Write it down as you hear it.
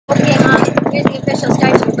Here's the official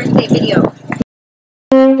start to your birthday video.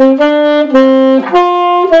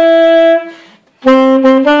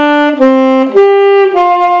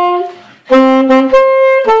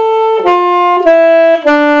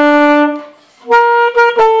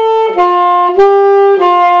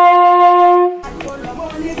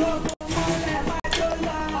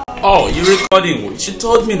 Oh, you're recording. She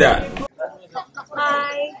told me that.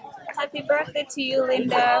 Hi, happy birthday to you,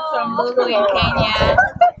 Linda, from Lulu in Kenya.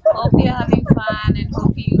 Hope you're having fun and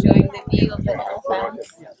hope you're enjoying the view of the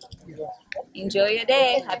elephants. Enjoy your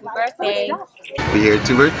day. Happy birthday. We're here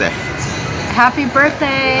to birthday. Happy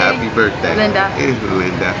birthday! Happy birthday, Linda.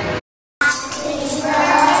 Linda.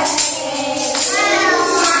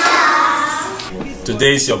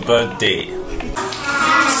 Today is your birthday.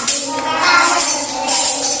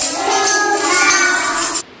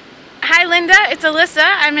 Hi Linda, it's Alyssa.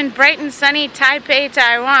 I'm in bright and sunny Taipei,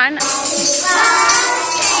 Taiwan.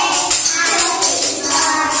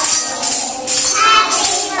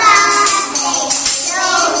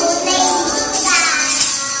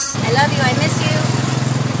 I love you, I miss you.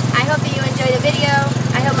 I hope that you enjoy the video.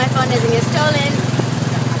 I hope my phone doesn't get stolen.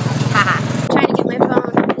 Haha. Trying to get my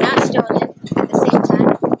phone not stolen at the same time.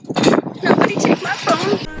 Nobody take my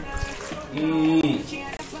phone.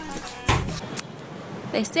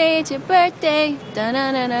 They say it's your birthday. Da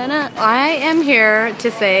 -na -na -na -na. I am here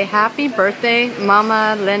to say happy birthday,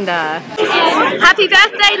 Mama Linda. Happy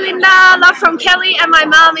birthday, Linda. Love from Kelly and my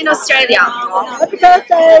mom in Australia. Happy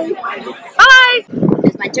birthday! Bye.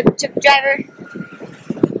 There's my tuk-tuk driver.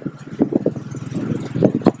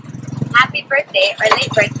 Happy birthday, or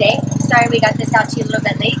late birthday. Sorry we got this out to you a little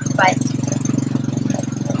bit late, but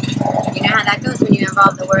you know how that goes when you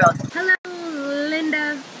involve the world. Hello,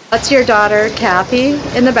 Linda. That's your daughter, Kathy,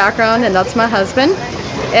 in the background, and that's my husband.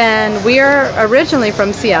 And we are originally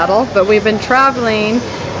from Seattle, but we've been traveling,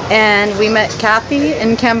 and we met Kathy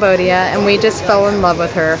in Cambodia, and we just fell in love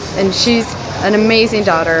with her. And she's an amazing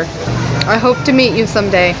daughter. I hope to meet you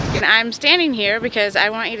someday. And I'm standing here because I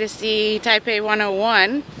want you to see Taipei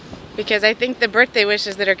 101, because I think the birthday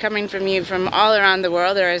wishes that are coming from you from all around the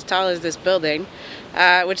world are as tall as this building,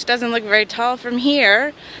 which doesn't look very tall from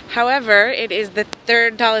here. However, it is the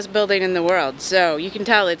third tallest building in the world, so you can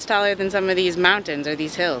tell it's taller than some of these mountains or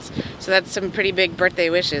these hills. So that's some pretty big birthday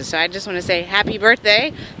wishes. So I just want to say happy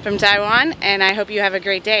birthday from Taiwan, and I hope you have a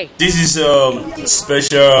great day. This is a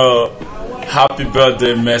special happy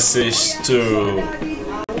birthday message to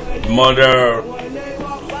mother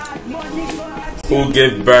who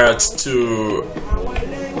gave birth to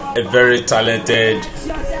a very talented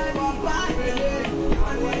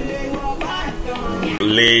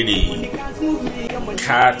lady,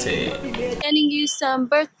 Kathy. Sending you some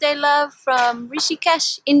birthday love from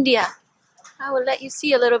Rishikesh, India. I will let you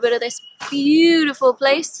see a little bit of this beautiful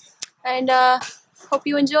place, and hope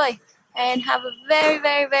you enjoy and have a very,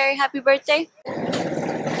 very, very happy birthday.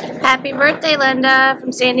 Happy birthday, Linda,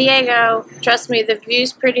 from San Diego. Trust me, the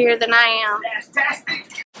view's prettier than I am.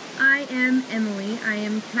 I am Emily. I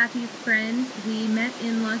am Kathy's friend. We met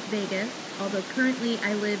in Las Vegas, although currently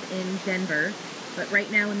I live in Denver. But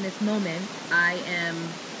right now in this moment, I'm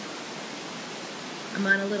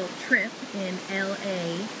on a little trip in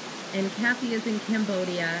LA, and Kathy is in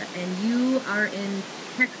Cambodia, and you are in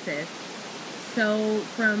Texas. So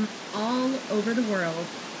from all over the world,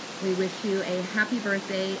 we wish you a happy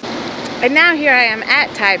birthday. And now here I am at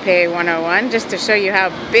Taipei 101, just to show you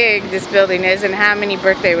how big this building is and how many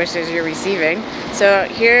birthday wishes you're receiving. So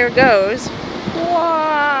here goes.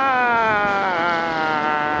 Wow.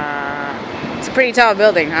 It's a pretty tall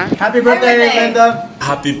building, huh? Happy birthday, Linda.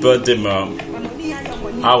 Happy birthday, Mom.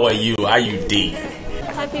 How are you? How you doing?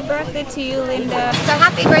 Happy birthday to you, Linda. So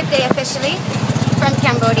happy birthday officially from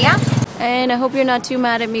Cambodia. And I hope you're not too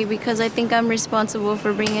mad at me because I think I'm responsible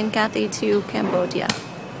for bringing Kathy to Cambodia.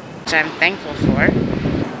 Which I'm thankful for.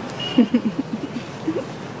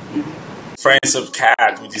 Friends of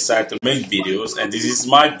Kat, we decided to make videos, and this is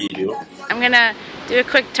my video. I'm gonna do a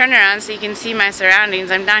quick turnaround so you can see my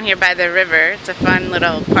surroundings. I'm down here by the river. It's a fun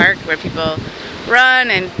little park where people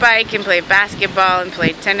run and bike and play basketball and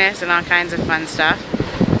play tennis and all kinds of fun stuff.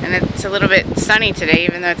 And it's a little bit sunny today,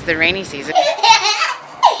 even though it's the rainy season.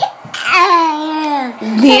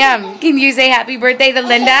 Liam, can you say happy birthday to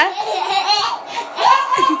Linda?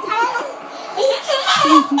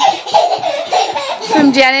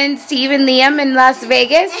 From Jen and Steve and Liam in Las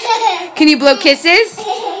Vegas. Can you blow kisses?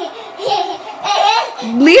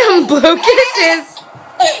 Liam, blow kisses.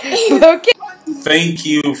 Blow kisses. Thank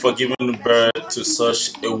you for giving birth to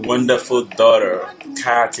such a wonderful daughter,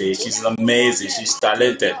 Kathy. She's amazing. She's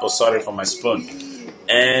talented. Oh, sorry for my spoon.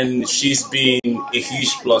 And she's been a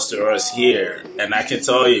huge plus to us here. And I can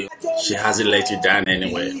tell you, she hasn't let you down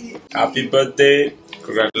anyway. Happy birthday.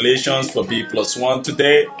 Congratulations for B+1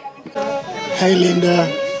 today. Hey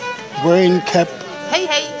Linda, we're in Cap Hey,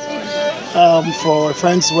 hey. for a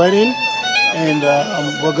friend's wedding, and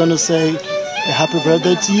we're gonna say a happy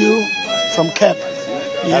birthday to you from Cap.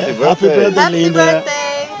 Yeah, Happy birthday. Linda.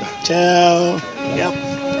 Ciao.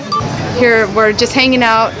 Yep. Here we're just hanging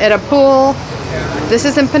out at a pool. This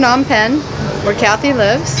is in Phnom Penh, where Kathy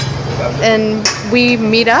lives, and we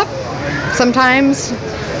meet up. Sometimes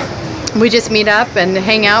we just meet up and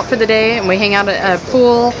hang out for the day, and we hang out at a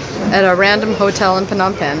pool at a random hotel in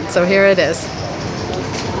Phnom Penh. So here it is.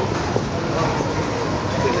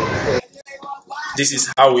 This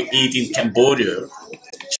is how we eat in Cambodia.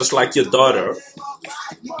 Just like your daughter,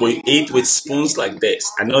 we eat with spoons like this.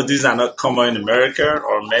 I know these are not common in America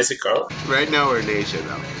or Mexico. Right now we're in Asia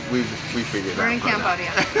though. We figured We're out. in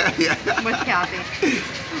Cambodia Yeah. with Kathy.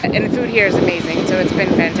 And the food here is amazing, so it's been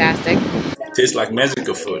fantastic. Tastes like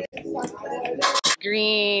Mexico food.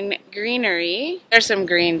 Greenery. There's some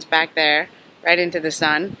greens back there, right into the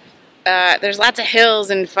sun. There's lots of hills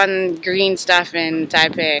and fun green stuff in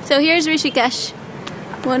Taipei. So here's Rishikesh,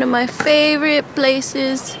 one of my favorite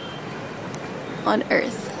places on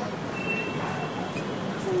earth.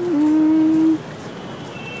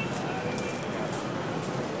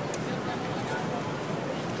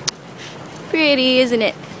 Pretty, isn't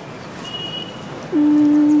it?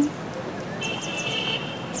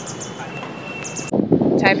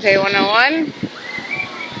 Taipei 101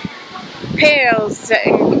 pales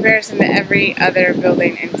in comparison to every other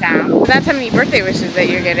building in town. That's how many birthday wishes that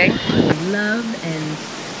you're getting. Love and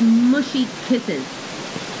smushy kisses.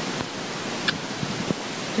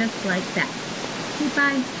 Just like that.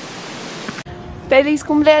 Goodbye. Feliz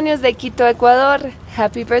cumpleaños de Quito, Ecuador.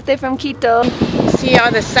 Happy birthday from Quito. See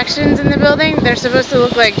all the sections in the building? They're supposed to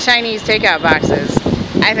look like Chinese takeout boxes.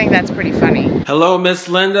 I think that's pretty funny. Hello, Miss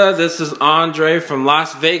Linda. This is Andre from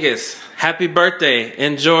Las Vegas. Happy birthday.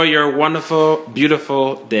 Enjoy your wonderful,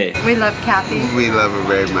 beautiful day. We love Kathy. We love her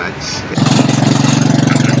very much.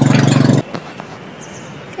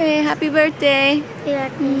 Okay, happy birthday.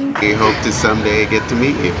 We hope to someday get to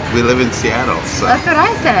meet you. We live in Seattle, so. That's what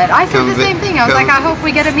I said. I said Come the same vi- thing. I was come- like, I hope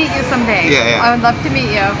we get to meet you someday. Yeah. I would love to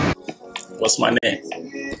meet you. What's my name?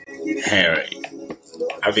 Harry.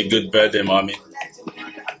 Have a good birthday, mommy.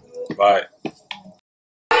 Bye.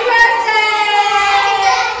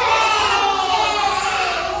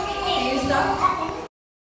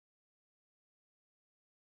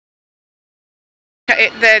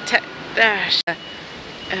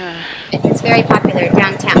 It's very popular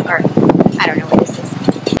downtown, or I don't know what this is.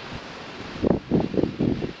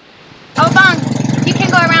 Oh, Bong, you can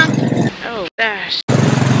go around. Oh, gosh.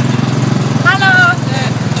 Hello.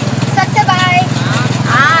 Saksabay.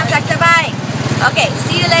 Saksabay. Okay,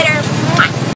 see you later.